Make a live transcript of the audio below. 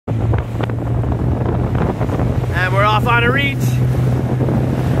off on a reach.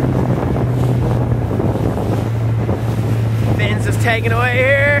 Finn's just taking away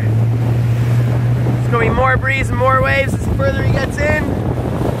here. There's going to be more breeze and more waves as the further he gets in.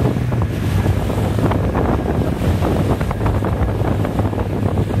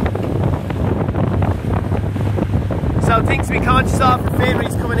 So things to be conscious of for Finn when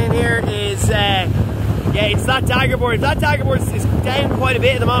he's coming in here is, yeah, it's that daggerboard. If that daggerboard is down quite a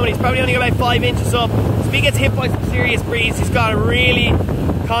bit at the moment, he's probably only got about 5 inches up. So if he gets hit by some serious breeze, he's got to really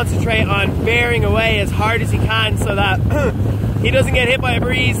concentrate on bearing away as hard as he can so that he doesn't get hit by a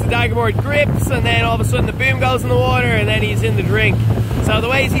breeze, the daggerboard grips, and then all of a sudden the boom goes in the water and then he's in the drink. So the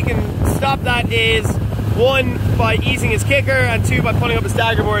ways he can stop that is, 1, by easing his kicker, and 2, by pulling up his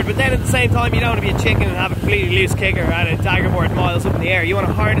daggerboard. But then at the same time, you don't want to be a chicken and have a completely loose kicker and a daggerboard miles up in the air. You want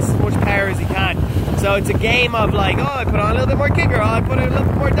to harness as much power as you can. So it's a game of like, oh, I put on a little bit more kicker, oh, I put a little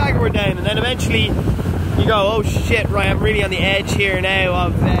bit more daggerboard down, and then eventually you go, oh shit, right, I'm really on the edge here now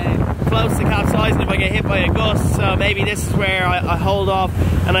of close to capsizing if I get hit by a gust. So maybe this is where I hold off,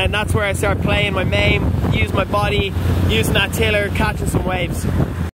 and that's where I start playing my main, use my body, using that tiller, catching some waves.